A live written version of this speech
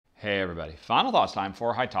Hey everybody, final thoughts time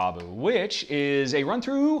for Haithabu, which is a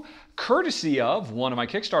run-through courtesy of one of my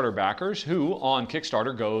Kickstarter backers who on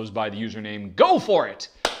Kickstarter goes by the username Go For It!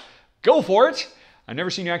 Go For It! I've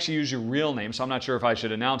never seen you actually use your real name, so I'm not sure if I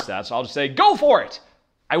should announce that, so I'll just say Go For It!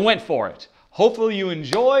 I went for it. Hopefully you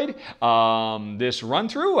enjoyed this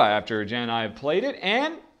run-through after Jen and I have played it,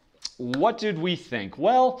 and what did we think?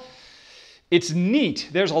 Well, it's neat.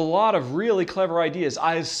 There's a lot of really clever ideas.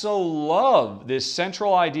 I so love this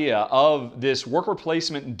central idea of this worker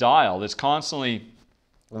placement dial that's constantly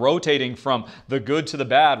rotating from the good to the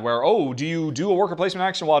bad, where, oh, do you do a worker placement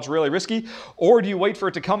action while it's really risky, or do you wait for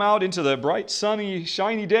it to come out into the bright, sunny,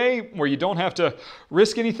 shiny day where you don't have to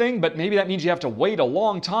risk anything, but maybe that means you have to wait a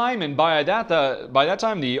long time, and by that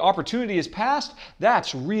time the opportunity is past.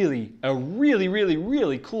 That's really a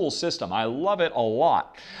really cool system. I love it a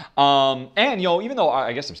lot. And even though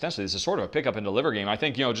I guess ostensibly this is sort of a pick up and deliver game, I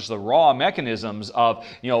think just the raw mechanisms of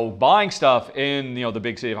buying stuff in the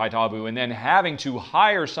big city of Haithabu and then having to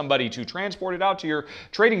hire somebody to transport it out to your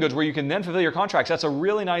trading goods where you can then fulfill your contracts. That's a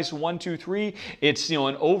really nice 1, 2, 3. It's an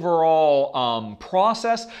overall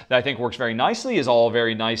process that I think works very nicely, is all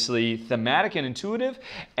very nicely thematic and intuitive,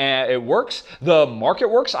 and it works. The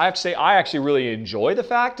market works. I have to say I actually really enjoy the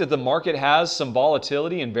fact that the market has some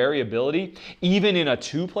volatility and variability even in a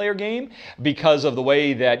two-player game, because of the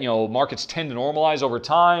way that markets tend to normalize over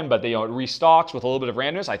time, but it restocks with a little bit of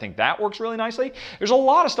randomness. I think that works really nicely. There's a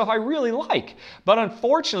lot of stuff I really like, but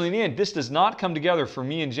unfortunately in the end this does not come together for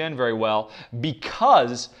me and Jen very well,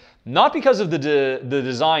 not because of the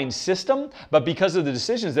design system, but because of the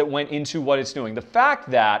decisions that went into what it's doing. The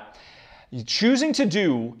fact that choosing to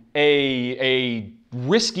do a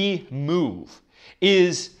risky move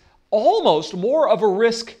is almost more of a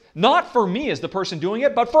risk, not for me as the person doing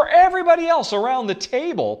it, but for everybody else around the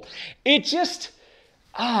table. It just,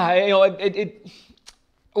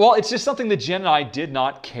 well, it's just something that Jen and I did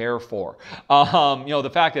not care for. The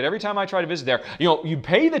fact that every time I try to visit there, you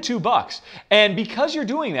pay the $2, and because you're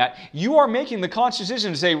doing that, you are making the conscious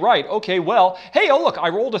decision to say, right, okay, well, hey, oh look, I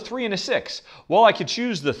rolled a 3 and a 6. Well, I could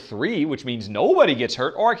choose the 3, which means nobody gets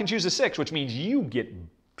hurt, or I can choose the 6, which means you get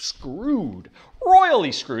screwed,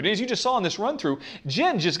 royally screwed. And as you just saw in this run through,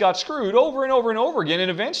 Jen just got screwed over and over and over again, and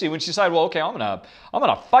eventually when she decided, well, okay, I'm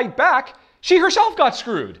gonna fight back, she herself got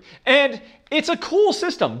screwed. And it's a cool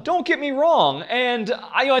system, don't get me wrong, and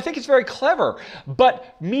I think it's very clever,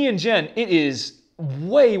 but me and Jen, it is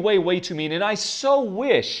way too mean, and I so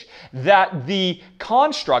wish that the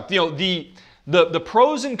construct, the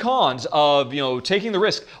pros and cons of taking the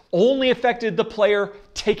risk only affected the player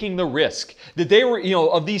taking the risk. That they were,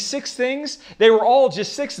 of these 6 things, they were all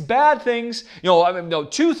just 6 bad things.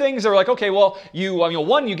 2 things that were like, okay, well,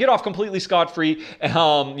 1, you get off completely scot-free,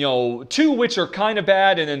 2 which are kind of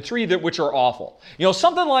bad, and then 3 which are awful.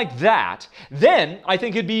 Something like that. Then I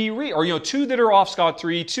think it'd be, 2 that are off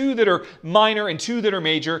scot-free, 2 that are minor, and 2 that are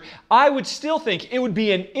major. I would still think it would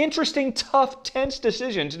be an interesting, tough, tense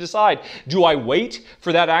decision to decide, do I wait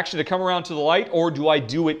for that action to come around to the light, or do I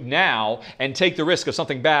do it now and take the risk of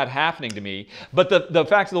something bad happening to me? But the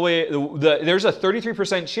fact of the way, there's a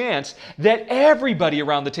 33% chance that everybody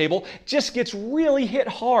around the table just gets really hit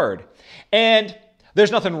hard. And there's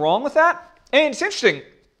nothing wrong with that. And it's interesting,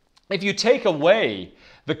 if you take away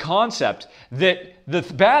the concept that the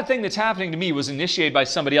bad thing that's happening to me was initiated by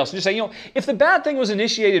somebody else, and just say, if the bad thing was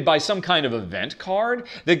initiated by some kind of event card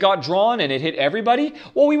that got drawn and it hit everybody,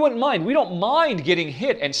 well, we wouldn't mind. We don't mind getting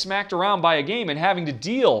hit and smacked around by a game and having to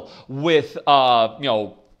deal with,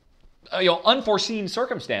 unforeseen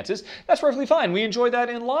circumstances. That's perfectly fine. We enjoy that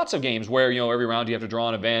in lots of games where, every round you have to draw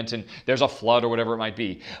an event and there's a flood or whatever it might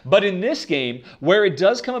be. But in this game, where it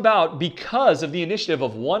does come about because of the initiative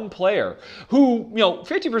of one player who,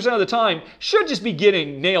 50% of the time should just be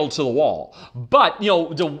getting nailed to the wall. But,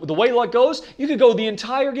 the way luck goes, you could go the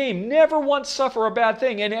entire game, never once suffer a bad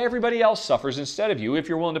thing, and everybody else suffers instead of you if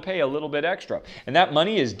you're willing to pay a little bit extra. And that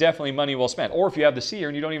money is definitely money well spent. Or if you have the seer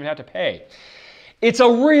and you don't even have to pay. It's a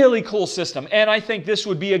really cool system, and I think this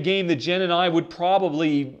would be a game that Jen and I would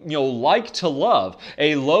probably, like to love.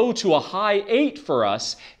 A low to a high 8 for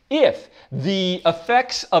us if the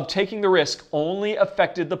effects of taking the risk only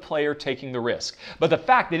affected the player taking the risk. But the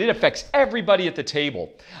fact that it affects everybody at the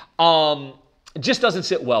table, just doesn't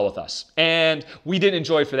sit well with us, and we didn't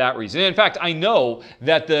enjoy it for that reason. In fact, I know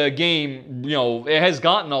that the game, it has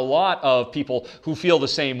gotten a lot of people who feel the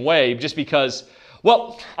same way, just because,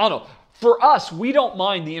 well, I don't know. For us, we don't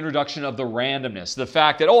mind the introduction of the randomness. The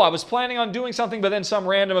fact that, oh, I was planning on doing something, but then some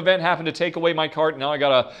random event happened to take away my cart, and now I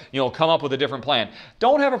gotta, come up with a different plan.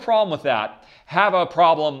 Don't have a problem with that. Have a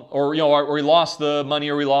problem, or we lost the money,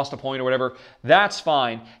 or we lost a point, or whatever. That's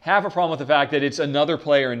fine. Have a problem with the fact that it's another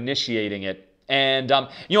player initiating it. And, and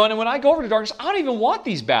when I go over to Darkness, I don't even want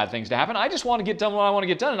these bad things to happen. I just want to get done what I want to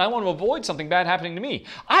get done, and I want to avoid something bad happening to me.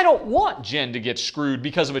 I don't want Jen to get screwed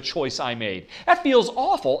because of a choice I made. That feels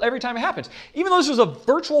awful every time it happens. Even though this was a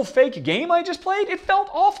virtual fake game I just played, it felt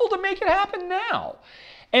awful to make it happen now.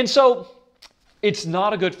 And so, it's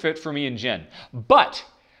not a good fit for me and Jen. But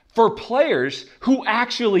for players who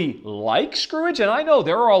actually like screwage, and I know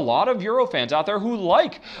there are a lot of Euro fans out there who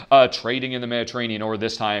like trading in the Mediterranean, or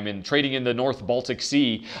this time in trading in the North Baltic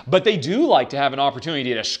Sea, but they do like to have an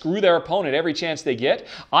opportunity to screw their opponent every chance they get.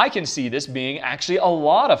 I can see this being actually a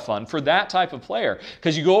lot of fun for that type of player,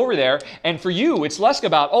 because you go over there, and for you, it's less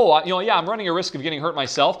about, yeah, I'm running a risk of getting hurt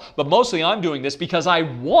myself, but mostly I'm doing this because I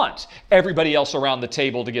want everybody else around the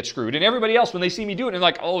table to get screwed, and everybody else, when they see me do it, they're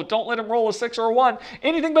like, oh, don't let him roll a 6 or a 1,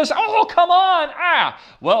 anything but oh, come on!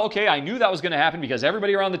 Well, okay, I knew that was going to happen because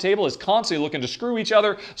everybody around the table is constantly looking to screw each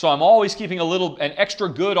other, so I'm always keeping an extra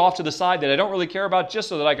good off to the side that I don't really care about, just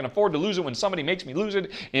so that I can afford to lose it when somebody makes me lose it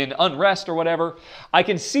in unrest or whatever. I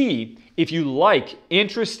can see if you like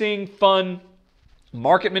interesting, fun,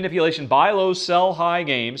 market manipulation, buy low, sell high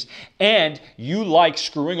games, and you like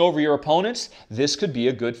screwing over your opponents, this could be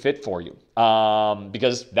a good fit for you.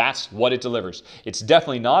 Because that's what it delivers. It's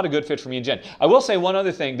definitely not a good fit for me and Jen. I will say one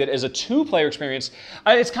other thing, that as a two-player experience,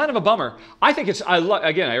 it's kind of a bummer. I think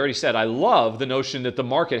again, I already said, I love the notion that the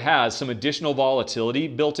market has some additional volatility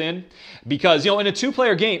built in, because, in a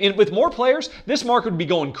two-player game, with more players, this market would be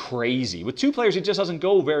going crazy. With two players, it just doesn't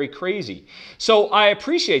go very crazy. So I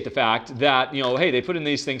appreciate the fact that, hey, they put in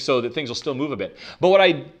these things so that things will still move a bit. But what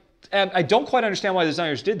I don't quite understand why the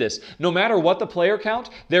designers did this. No matter what the player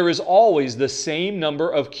count, there is always the same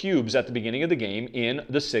number of cubes at the beginning of the game in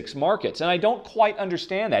the 6 markets. And I don't quite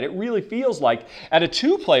understand that. It really feels like at a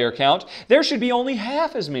 2-player count, there should be only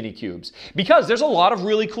half as many cubes. Because there's a lot of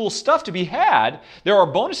really cool stuff to be had. There are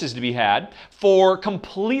bonuses to be had for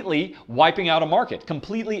completely wiping out a market,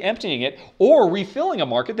 completely emptying it, or refilling a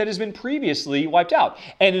market that has been previously wiped out.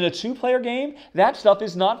 And in a 2-player game, that stuff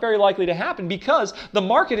is not very likely to happen because the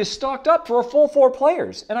market is stocked up for a full 4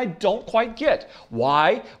 players. And I don't quite get,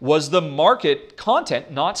 why was the market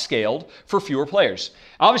content not scaled for fewer players?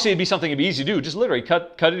 Obviously, it'd be something that'd be easy to do. Just literally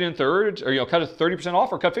cut it in thirds, or cut it 30%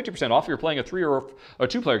 off, or cut 50% off if you're playing a 3 or a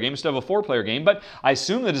 2-player game instead of a 4-player game. But I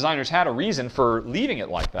assume the designers had a reason for leaving it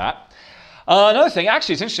like that. Another thing,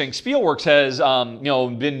 actually, it's interesting. Spielworks has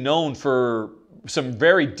been known for some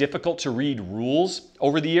very difficult to read rules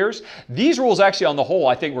over the years. These rules actually, on the whole,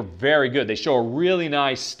 I think were very good. They show a really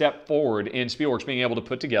nice step forward in Spielworks being able to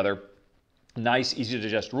put together nice, easy to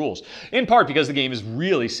digest rules. In part because the game is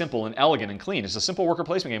really simple and elegant and clean. It's a simple worker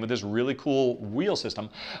placement game with this really cool wheel system.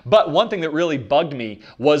 But one thing that really bugged me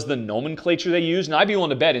was the nomenclature they used. And I'd be willing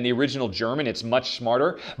to bet in the original German it's much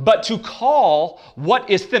smarter. But to call what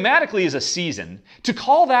is thematically is a season, to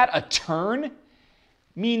call that a turn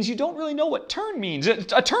means you don't really know what turn means.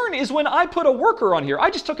 A turn is when I put a worker on here. I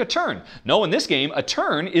just took a turn. No, in this game, a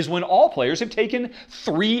turn is when all players have taken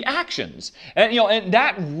 3 actions. And and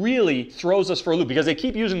that really throws us for a loop because they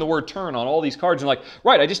keep using the word turn on all these cards and like,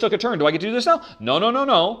 right, I just took a turn. Do I get to do this now?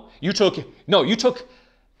 No. You took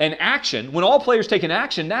an action. When all players take an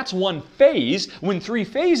action, that's one phase. When 3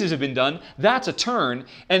 phases have been done, that's a turn.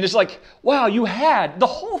 And it's like, wow, the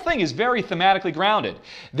whole thing is very thematically grounded.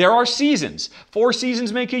 There are seasons. 4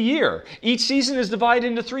 seasons make a year. Each season is divided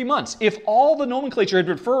into 3 months. If all the nomenclature had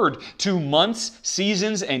referred to months,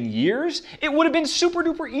 seasons, and years, it would have been super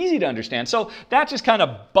duper easy to understand. So that just kind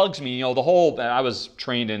of bugs me. The whole, I was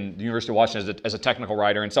trained in the University of Washington as a technical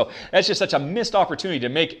writer, and so that's just such a missed opportunity to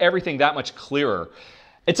make everything that much clearer.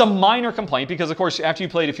 It's a minor complaint because, of course, after you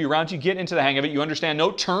played a few rounds, you get into the hang of it. You understand,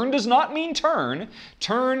 no, turn does not mean turn.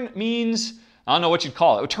 Turn means, I don't know what you'd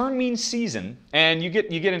call it. Turn means season, and you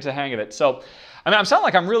get into the hang of it. So, I'm sounding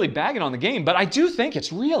like I'm really bagging on the game, but I do think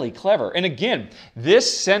it's really clever. And again,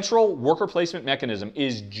 this central worker placement mechanism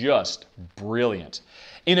is just brilliant.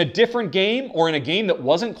 In a different game, or in a game that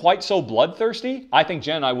wasn't quite so bloodthirsty, I think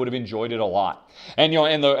Jen and I would have enjoyed it a lot. And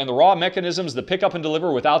and the raw mechanisms, the pick up and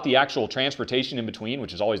deliver without the actual transportation in between,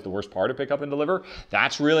 which is always the worst part of pick up and deliver,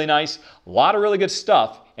 that's really nice. A lot of really good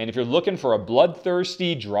stuff. And if you're looking for a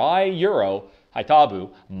bloodthirsty, dry Euro,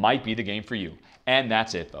 Haithabu might be the game for you. And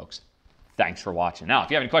that's it, folks. Thanks for watching. Now, if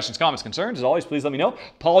you have any questions, comments, concerns, as always, please let me know.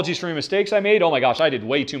 Apologies for any mistakes I made. Oh my gosh, I did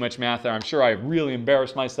way too much math there. I'm sure I really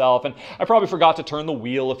embarrassed myself, and I probably forgot to turn the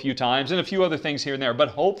wheel a few times and a few other things here and there, but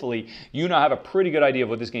hopefully you now have a pretty good idea of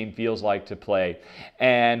what this game feels like to play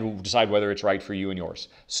and decide whether it's right for you and yours.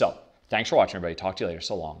 So, thanks for watching, everybody. Talk to you later.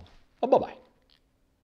 So long. Bye-bye.